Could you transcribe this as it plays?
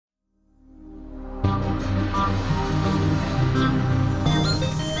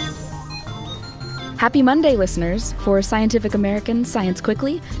Happy Monday, listeners. For Scientific American Science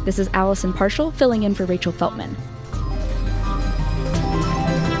Quickly, this is Allison Parshall filling in for Rachel Feltman.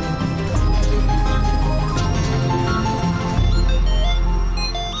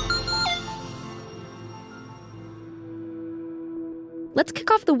 Let's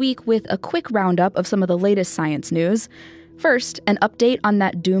kick off the week with a quick roundup of some of the latest science news. First, an update on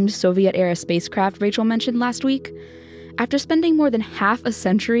that doomed Soviet-era spacecraft Rachel mentioned last week. After spending more than half a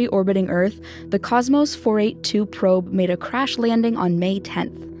century orbiting Earth, the Cosmos 482 probe made a crash landing on May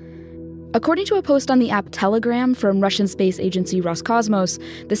 10th. According to a post on the app Telegram from Russian space agency Roscosmos,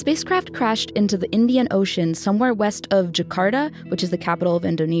 the spacecraft crashed into the Indian Ocean somewhere west of Jakarta, which is the capital of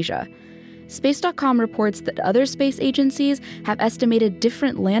Indonesia. Space.com reports that other space agencies have estimated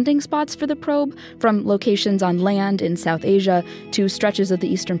different landing spots for the probe, from locations on land in South Asia to stretches of the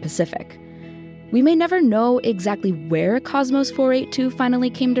Eastern Pacific. We may never know exactly where Cosmos 482 finally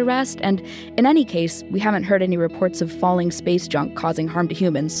came to rest, and in any case, we haven't heard any reports of falling space junk causing harm to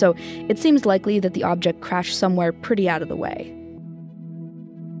humans, so it seems likely that the object crashed somewhere pretty out of the way.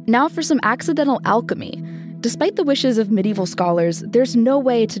 Now for some accidental alchemy. Despite the wishes of medieval scholars, there's no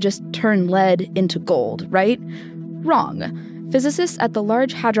way to just turn lead into gold, right? Wrong. Physicists at the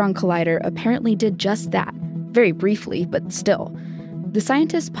Large Hadron Collider apparently did just that. Very briefly, but still. The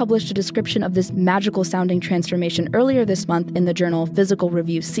scientists published a description of this magical-sounding transformation earlier this month in the journal Physical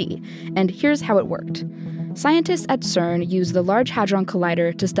Review C, and here's how it worked. Scientists at CERN used the Large Hadron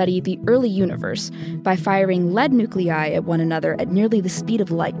Collider to study the early universe by firing lead nuclei at one another at nearly the speed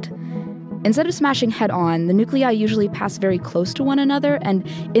of light. Instead of smashing head-on, the nuclei usually pass very close to one another, and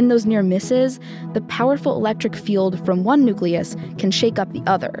in those near misses, the powerful electric field from one nucleus can shake up the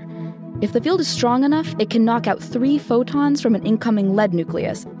other. If the field is strong enough, it can knock out 3 photons from an incoming lead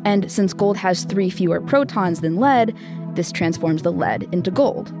nucleus, and since gold has 3 fewer protons than lead, this transforms the lead into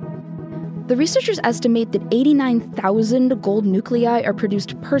gold. The researchers estimate that 89,000 gold nuclei are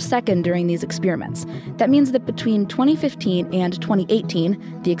produced per second during these experiments. That means that between 2015 and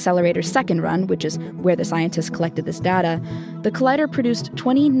 2018, the accelerator's second run, which is where the scientists collected this data, the collider produced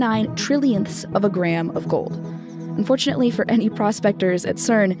 29 trillionths of a gram of gold. Unfortunately for any prospectors at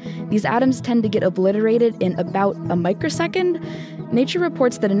CERN, these atoms tend to get obliterated in about a microsecond. Nature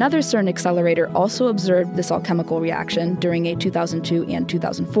reports that another CERN accelerator also observed this alchemical reaction during a 2002 and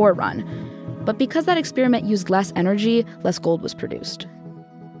 2004 run. But because that experiment used less energy, less gold was produced.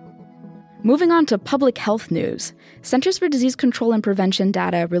 Moving on to public health news, Centers for Disease Control and Prevention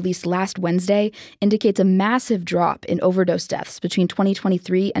data released last Wednesday indicates a massive drop in overdose deaths between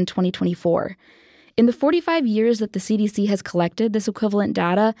 2023 and 2024. In the 45 years that the CDC has collected this equivalent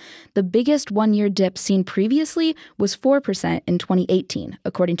data, the biggest one-year dip seen previously was 4% in 2018,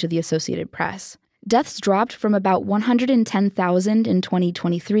 according to the Associated Press. Deaths dropped from about 110,000 in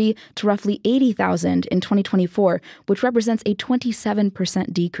 2023 to roughly 80,000 in 2024, which represents a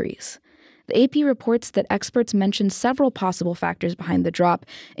 27% decrease. The AP reports that experts mentioned several possible factors behind the drop,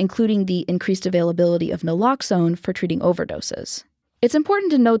 including the increased availability of naloxone for treating overdoses. It's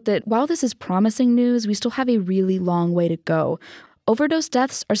important to note that while this is promising news, we still have a really long way to go. Overdose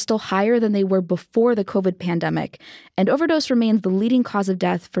deaths are still higher than they were before the COVID pandemic, and overdose remains the leading cause of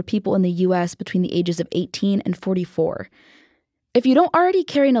death for people in the U.S. between the ages of 18 and 44. If you don't already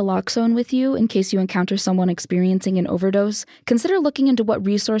carry naloxone with you in case you encounter someone experiencing an overdose, consider looking into what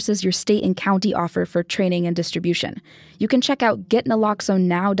resources your state and county offer for training and distribution. You can check out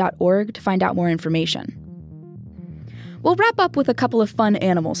getnaloxonenow.org to find out more information. We'll wrap up with a couple of fun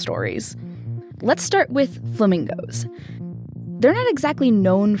animal stories. Let's start with flamingos. They're not exactly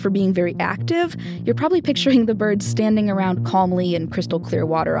known for being very active. You're probably picturing the birds standing around calmly in crystal clear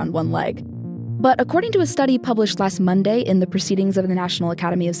water on one leg. But according to a study published last Monday in the Proceedings of the National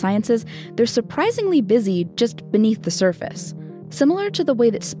Academy of Sciences, they're surprisingly busy just beneath the surface. Similar to the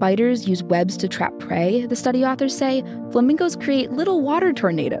way that spiders use webs to trap prey, the study authors say, flamingos create little water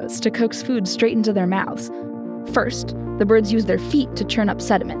tornadoes to coax food straight into their mouths. First, the birds use their feet to churn up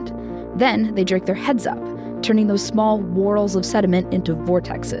sediment. Then they jerk their heads up, turning those small whorls of sediment into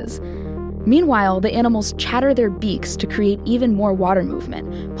vortexes. Meanwhile, the animals chatter their beaks to create even more water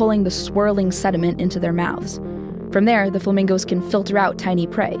movement, pulling the swirling sediment into their mouths. From there, the flamingos can filter out tiny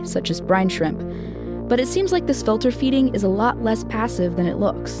prey, such as brine shrimp. But it seems like this filter feeding is a lot less passive than it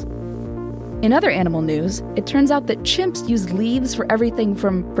looks. In other animal news, it turns out that chimps use leaves for everything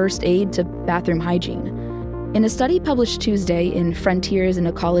from first aid to bathroom hygiene. In a study published Tuesday in Frontiers in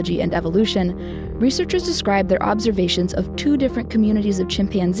Ecology and Evolution, researchers described their observations of 2 different communities of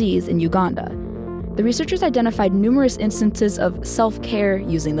chimpanzees in Uganda. The researchers identified numerous instances of self-care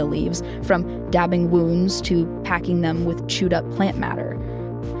using the leaves, from dabbing wounds to packing them with chewed-up plant matter.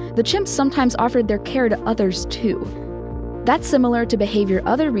 The chimps sometimes offered their care to others, too. That's similar to behavior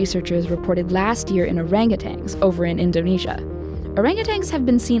other researchers reported last year in orangutans over in Indonesia. Orangutans have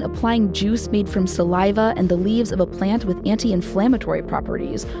been seen applying juice made from saliva and the leaves of a plant with anti-inflammatory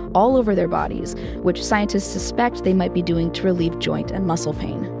properties all over their bodies, which scientists suspect they might be doing to relieve joint and muscle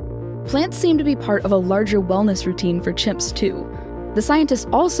pain. Plants seem to be part of a larger wellness routine for chimps, too. The scientists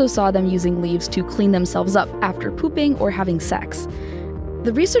also saw them using leaves to clean themselves up after pooping or having sex.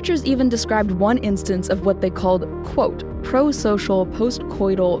 The researchers even described one instance of what they called, quote, pro-social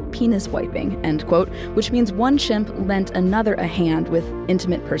post-coital penis wiping, end quote, which means one chimp lent another a hand with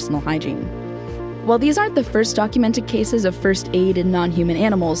intimate personal hygiene. While these aren't the first documented cases of first aid in non-human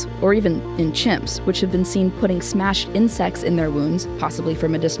animals, or even in chimps, which have been seen putting smashed insects in their wounds, possibly for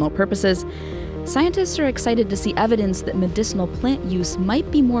medicinal purposes, scientists are excited to see evidence that medicinal plant use might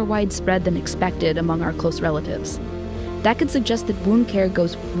be more widespread than expected among our close relatives. That could suggest that wound care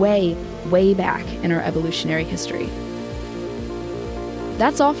goes way, way back in our evolutionary history.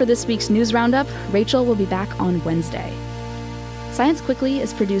 That's all for this week's News Roundup. Rachel will be back on Wednesday. Science Quickly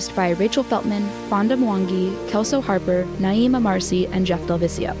is produced by Rachel Feltman, Fonda Mwangi, Kelso Harper, Naeem Amarsy, and Jeff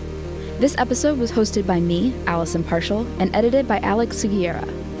DelViscio. This episode was hosted by me, Allison Parshall, and edited by Alex Sugiura.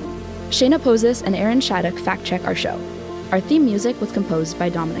 Shayna Posses and Aaron Shattuck fact-check our show. Our theme music was composed by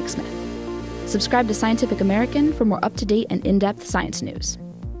Dominic Smith. Subscribe to Scientific American for more up-to-date and in-depth science news.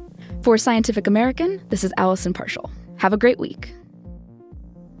 For Scientific American, this is Allison Parshall. Have a great week.